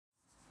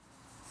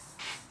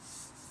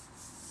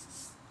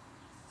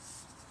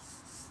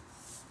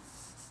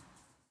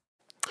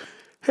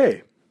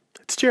Hey,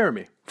 it's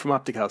Jeremy from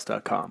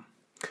OpticHouse.com.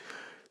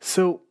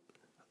 So,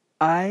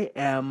 I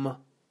am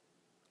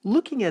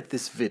looking at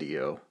this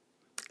video,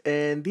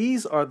 and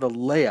these are the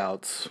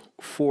layouts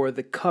for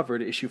the cover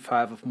to issue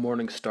 5 of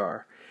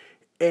Morningstar.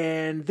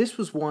 And this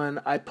was one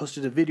I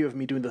posted a video of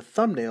me doing the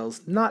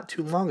thumbnails not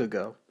too long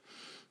ago.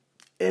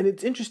 And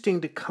it's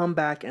interesting to come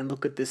back and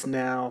look at this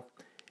now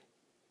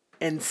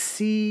and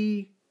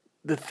see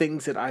the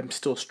things that I'm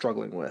still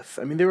struggling with.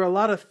 I mean, there are a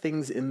lot of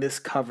things in this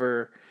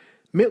cover,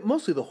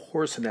 mostly the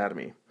horse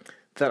anatomy,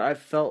 that I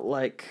felt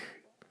like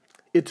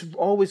it's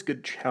always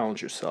good to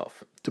challenge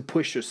yourself, to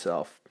push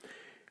yourself,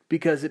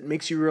 because it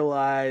makes you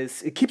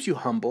realize, it keeps you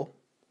humble,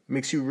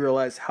 makes you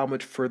realize how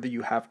much further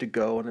you have to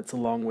go, and it's a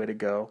long way to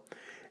go.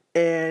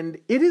 And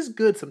it is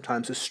good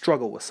sometimes to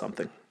struggle with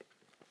something,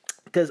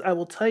 because I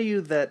will tell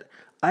you that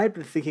I've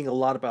been thinking a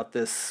lot about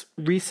this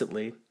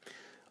recently.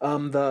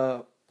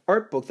 The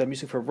art book that I'm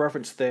using for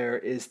reference there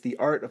is The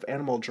Art of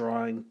Animal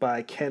Drawing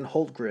by Ken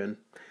Holtgren.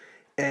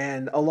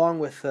 And along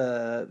with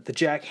the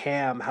Jack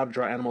Ham How to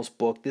Draw Animals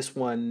book, this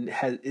one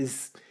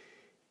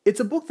it's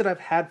a book that I've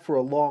had for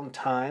a long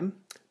time,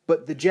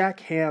 but the Jack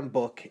Ham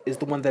book is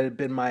the one that had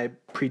been my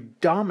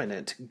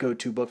predominant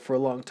go-to book for a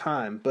long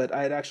time. But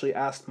I had actually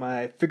asked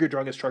my figure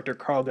drawing instructor,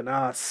 Carl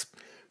Ganas,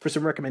 for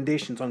some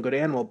recommendations on good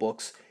animal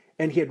books,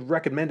 and he had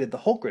recommended the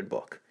Holtgren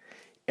book.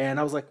 And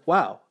I was like,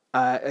 wow.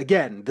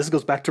 Again, this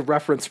goes back to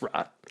reference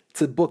rot.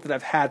 It's a book that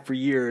I've had for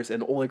years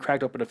and only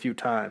cracked open a few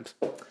times.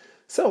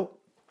 So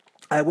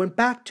I went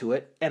back to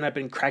it, and I've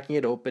been cracking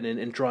it open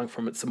and drawing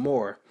from it some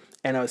more.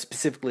 And I was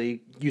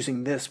specifically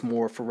using this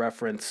more for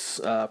reference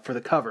for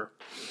the cover.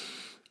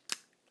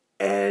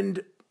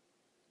 And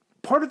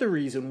part of the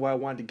reason why I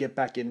wanted to get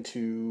back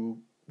into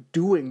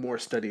doing more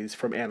studies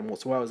from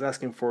animals, why I was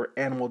asking for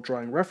animal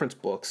drawing reference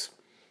books,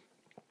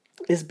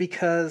 is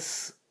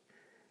because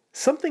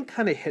something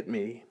kind of hit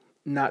me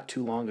not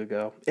too long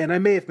ago. And I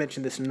may have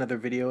mentioned this in another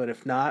video, and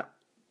if not,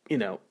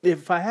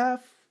 if I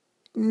have,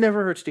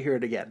 never hurts to hear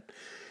it again.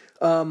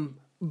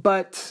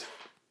 But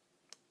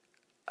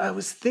I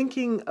was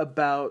thinking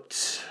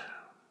about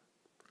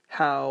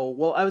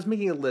I was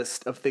making a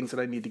list of things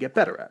that I need to get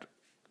better at.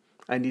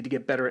 I need to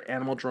get better at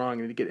animal drawing.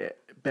 I need to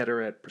get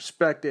better at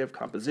perspective,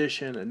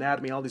 composition,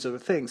 anatomy, all these other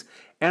things.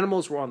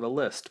 Animals were on the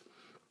list.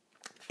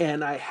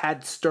 And I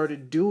had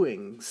started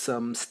doing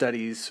some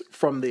studies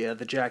from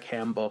the Jack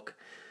Ham book.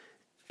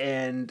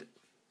 And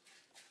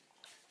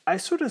I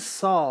sort of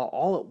saw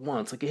all at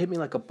once, like it hit me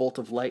like a bolt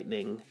of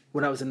lightning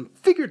when I was in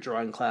figure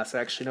drawing class,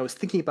 actually, and I was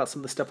thinking about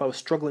some of the stuff I was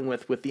struggling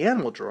with the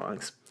animal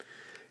drawings.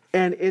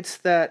 And it's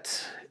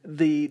that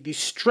the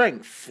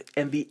strength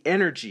and the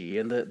energy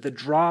and the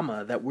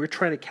drama that we're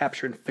trying to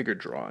capture in figure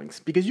drawings.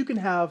 Because you can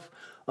have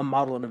a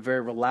model in a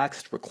very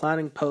relaxed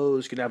reclining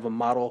pose, you can have a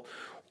model,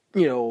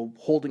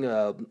 holding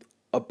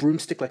a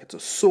broomstick like it's a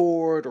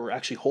sword, or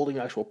actually holding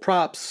actual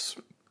props,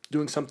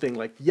 doing something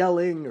like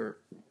yelling, or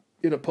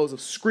in a pose of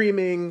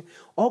screaming,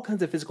 all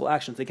kinds of physical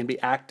actions. They can be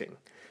acting.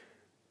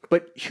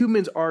 But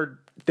humans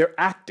they're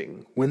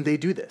acting when they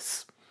do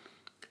this.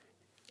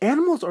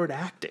 Animals aren't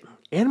acting.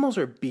 Animals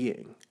are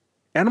being.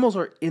 Animals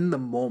are in the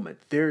moment.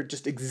 They're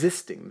just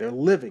existing. They're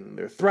living.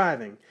 They're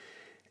thriving.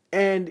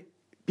 And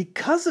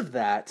because of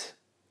that,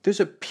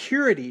 there's a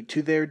purity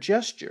to their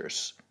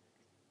gestures.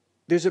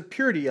 There's a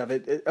purity of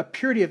it, a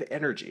purity of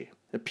energy,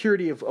 a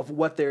purity of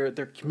what they're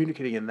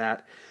communicating in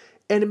that.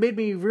 And it made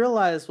me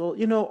realize,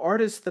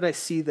 artists that I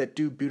see that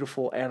do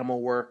beautiful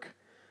animal work,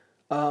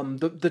 at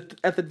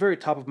the very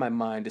top of my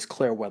mind is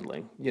Claire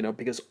Wendling,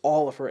 because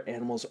all of her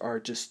animals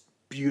are just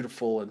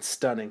beautiful and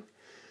stunning.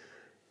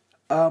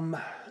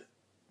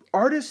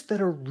 Artists that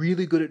are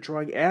really good at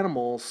drawing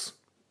animals,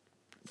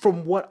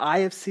 from what I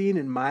have seen,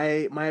 in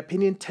my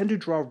opinion, tend to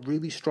draw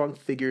really strong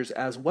figures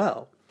as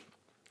well.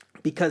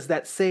 Because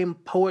that same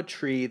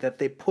poetry that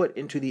they put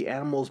into the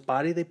animal's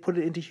body, they put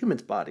it into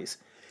humans' bodies.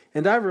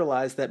 And I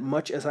realized that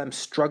much as I'm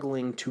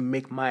struggling to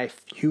make my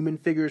human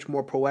figures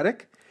more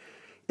poetic,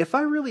 if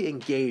I really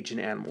engage in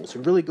animals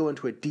and really go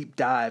into a deep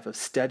dive of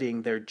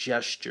studying their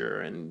gesture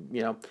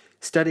and,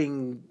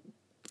 studying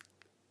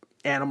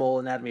animal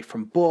anatomy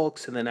from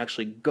books, and then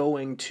actually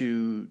going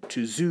to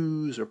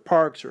zoos or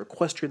parks or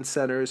equestrian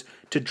centers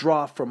to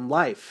draw from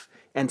life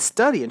and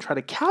study and try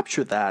to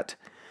capture that,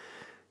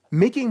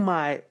 making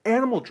my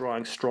animal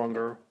drawing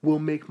stronger will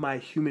make my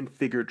human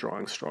figure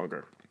drawing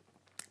stronger.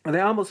 And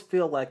I almost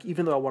feel like,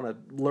 even though I want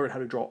to learn how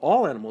to draw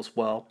all animals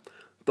well,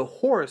 the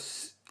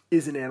horse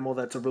is an animal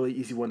that's a really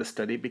easy one to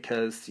study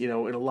because, in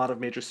a lot of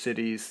major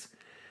cities,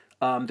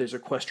 there's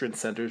equestrian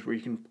centers where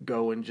you can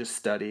go and just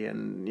study.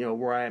 And,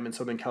 where I am in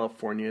Southern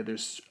California,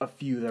 there's a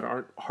few that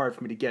aren't hard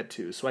for me to get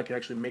to. So I can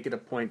actually make it a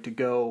point to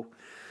go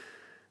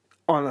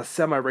on a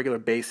semi-regular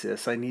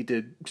basis. I need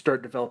to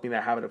start developing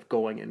that habit of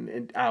going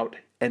and out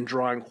and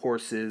drawing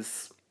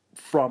horses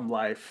from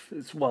life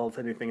as well as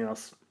anything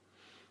else.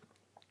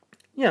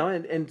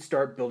 And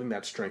start building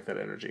that strength, that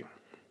energy.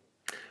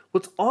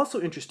 What's also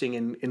interesting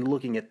in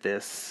looking at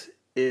this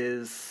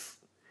is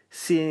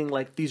seeing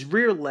like these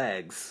rear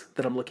legs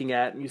that I'm looking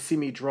at, and you see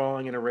me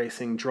drawing and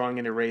erasing, drawing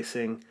and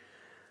erasing.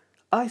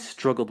 I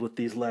struggled with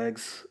these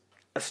legs.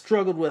 I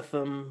struggled with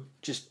them.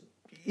 Just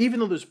even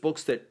though there's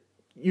books that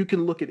you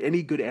can look at,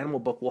 any good animal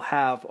book will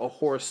have a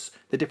horse,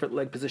 the different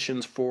leg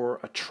positions for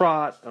a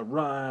trot, a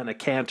run, a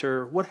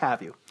canter, what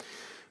have you.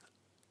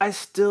 I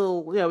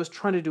was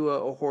trying to do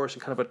a horse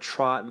and kind of a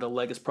trot, and the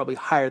leg is probably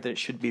higher than it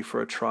should be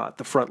for a trot,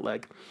 the front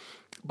leg.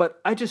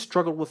 But I just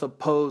struggled with a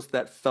pose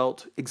that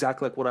felt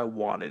exactly like what I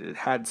wanted. It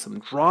had some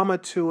drama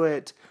to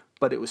it,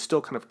 but it was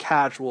still kind of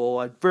casual.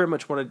 I very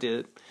much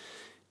wanted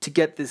to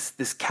get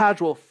this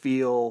casual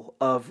feel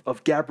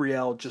of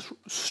Gabrielle just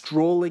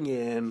strolling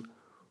in,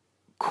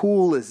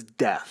 cool as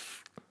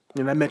death.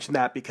 And I mentioned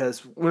that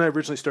because when I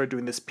originally started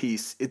doing this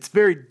piece, it's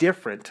very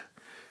different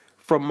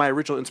from my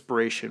original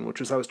inspiration, which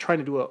was I was trying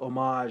to do a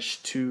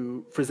homage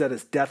to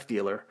Frazetta's Death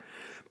Dealer.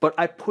 But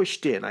I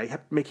pushed in. I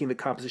kept making the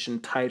composition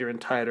tighter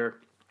and tighter.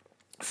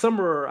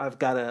 Somewhere I've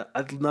got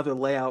another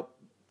layout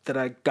that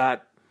I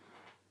got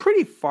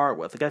pretty far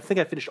with. Like I think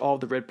I finished all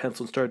of the red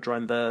pencil and started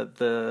drawing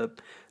the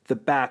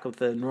back of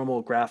the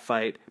normal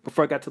graphite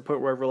before I got to the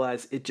point where I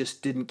realized it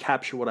just didn't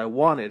capture what I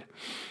wanted.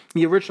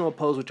 The original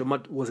pose, which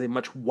was a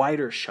much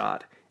wider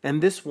shot,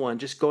 and this one,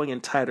 just going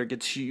in tighter,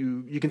 gets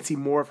you can see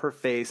more of her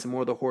face and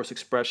more of the horse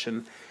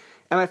expression.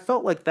 And I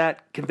felt like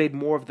that conveyed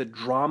more of the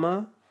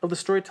drama of the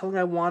storytelling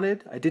I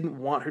wanted. I didn't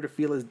want her to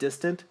feel as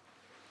distant.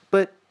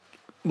 But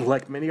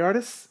like many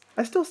artists,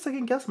 I still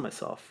second guess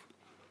myself.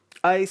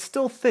 I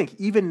still think,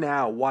 even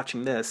now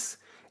watching this,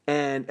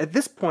 and at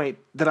this point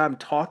that I'm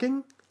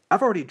talking,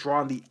 I've already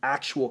drawn the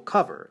actual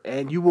cover,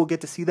 and you will get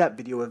to see that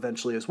video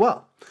eventually as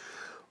well.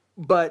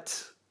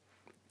 But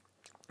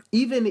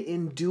even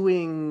in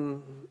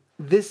doing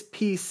this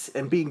piece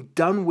and being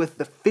done with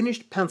the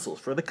finished pencils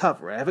for the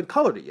cover, I haven't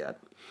colored it yet,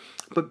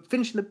 but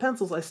finishing the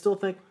pencils, I still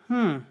think,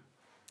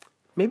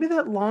 maybe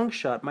that long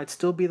shot might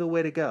still be the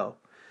way to go.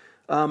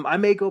 I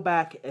may go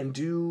back and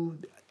do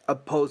a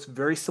pose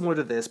very similar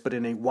to this, but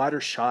in a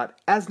wider shot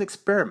as an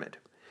experiment,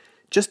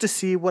 just to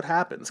see what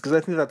happens. Because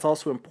I think that's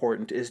also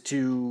important, is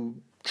to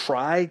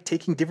try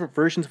taking different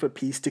versions of a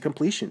piece to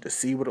completion to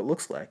see what it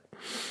looks like.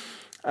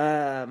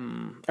 I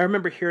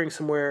remember hearing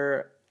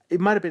somewhere, it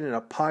might have been in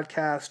a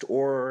podcast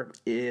or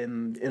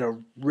in a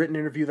written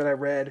interview that I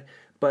read,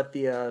 but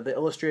the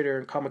illustrator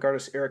and comic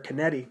artist Eric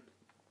Canetti,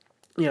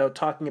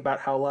 talking about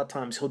how a lot of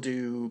times he'll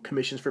do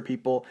commissions for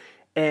people,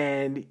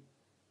 and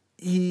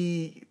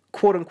he,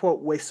 quote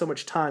unquote, wastes so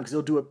much time because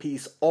he'll do a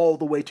piece all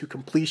the way to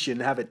completion,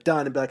 have it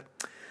done, and be like,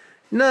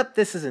 nope,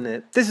 this isn't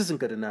it. This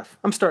isn't good enough.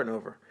 I'm starting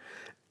over.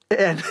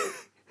 And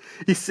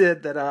he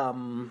said that,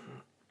 other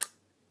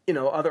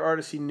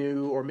artists he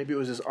knew, or maybe it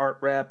was his art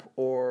rep,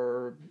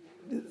 or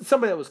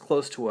somebody that was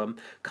close to him,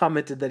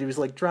 commented that he was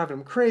like driving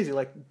him crazy.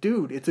 Like,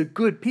 dude, it's a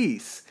good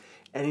piece.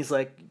 And he's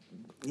like,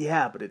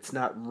 yeah, but it's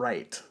not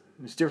right.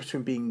 There's a difference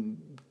between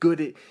being good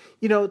at,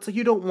 it's like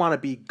you don't want to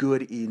be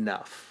good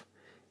enough.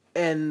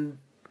 And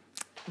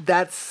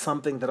that's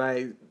something that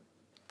I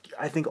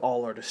think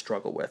all artists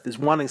struggle with, is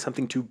wanting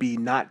something to be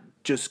not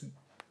just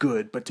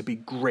good, but to be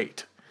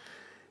great.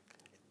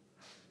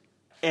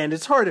 And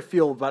it's hard to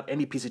feel about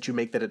any piece that you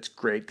make that it's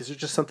great, because there's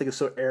just something that's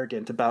so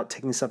arrogant about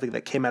taking something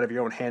that came out of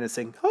your own hand and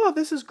saying, oh,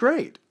 this is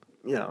great.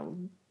 I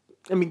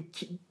mean,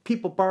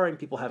 barring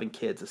people having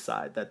kids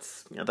aside,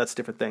 that's a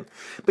different thing.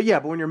 But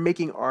when you're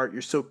making art,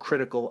 you're so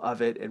critical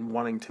of it and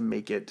wanting to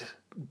make it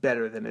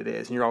better than it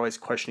is, and you're always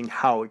questioning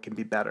how it can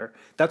be better.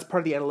 That's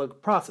part of the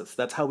analytical process.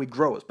 That's how we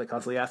grow, is by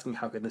constantly asking,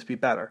 how can this be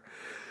better?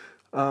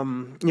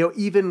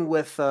 Even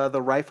with the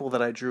rifle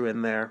that I drew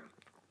in there,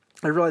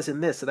 I realized in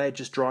this that I had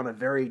just drawn a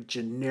very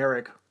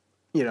generic,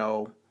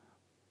 rifle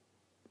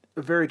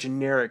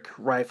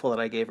that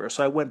I gave her.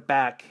 So I went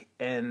back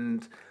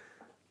and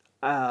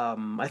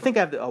I think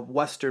I have a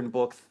Western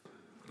book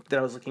that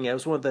I was looking at. It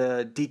was one of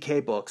the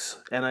DK books,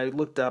 and I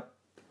looked up,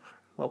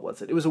 what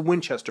was it? It was a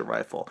Winchester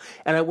rifle.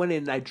 And I went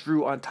in and I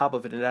drew on top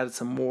of it and added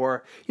some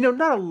more,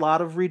 not a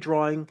lot of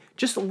redrawing,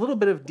 just a little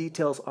bit of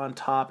details on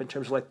top in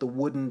terms of like the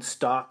wooden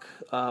stock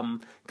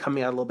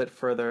coming out a little bit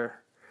further.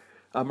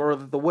 Or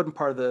the wooden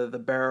part of the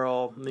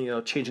barrel,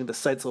 changing the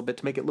sights a little bit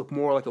to make it look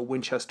more like a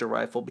Winchester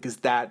rifle, because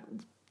that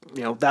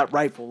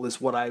rifle is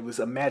what I was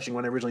imagining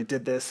when I originally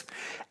did this.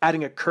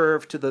 Adding a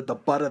curve to the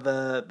butt of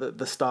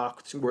the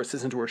stock where it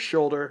sits into her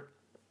shoulder.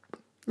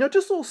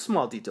 Just little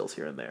small details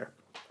here and there.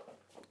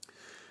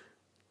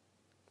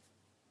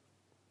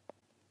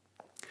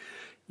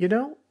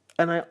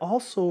 And I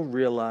also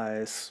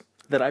realize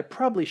that I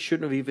probably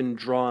shouldn't have even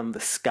drawn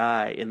the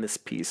sky in this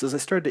piece. As I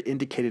started to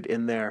indicate it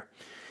in there,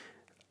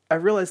 I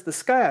realized the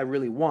sky I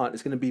really want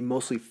is going to be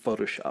mostly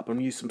Photoshop. I'm going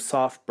to use some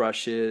soft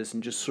brushes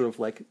and just sort of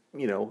like,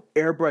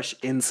 airbrush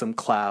in some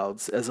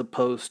clouds, as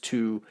opposed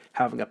to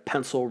having a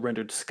pencil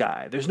rendered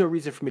sky. There's no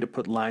reason for me to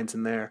put lines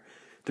in there.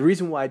 The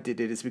reason why I did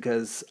it is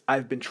because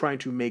I've been trying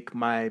to make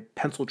my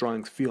pencil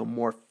drawings feel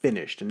more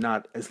finished and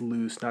not as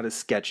loose, not as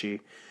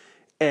sketchy.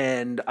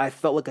 And I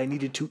felt like I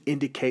needed to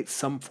indicate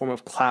some form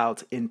of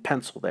clouds in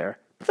pencil there.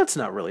 But that's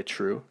not really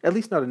true, at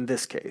least not in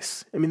this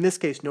case. I mean, in this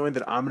case, knowing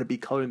that I'm going to be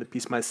coloring the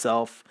piece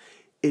myself,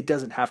 it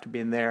doesn't have to be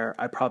in there.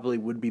 I probably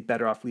would be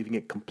better off leaving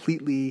it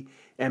completely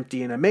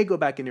empty, and I may go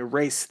back and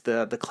erase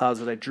the clouds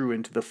that I drew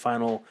into the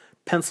final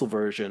pencil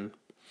version.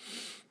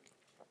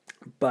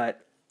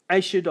 But I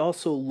should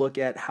also look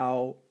at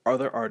how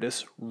other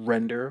artists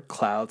render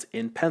clouds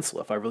in pencil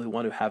if I really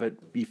want to have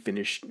it be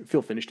finished,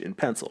 feel finished in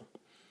pencil.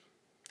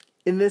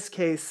 In this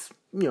case,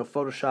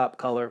 Photoshop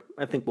color,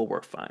 I think will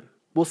work fine.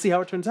 We'll see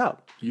how it turns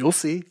out. You'll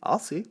see. I'll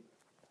see.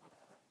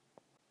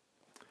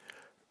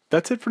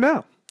 That's it for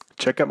now.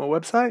 Check out my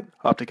website,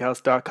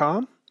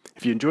 optichouse.com.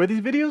 If you enjoy these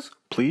videos,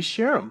 please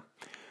share them.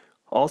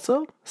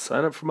 Also,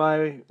 sign up for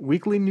my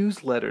weekly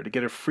newsletter to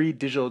get a free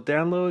digital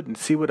download and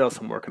see what else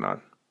I'm working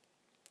on.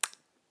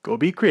 Go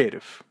be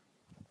creative.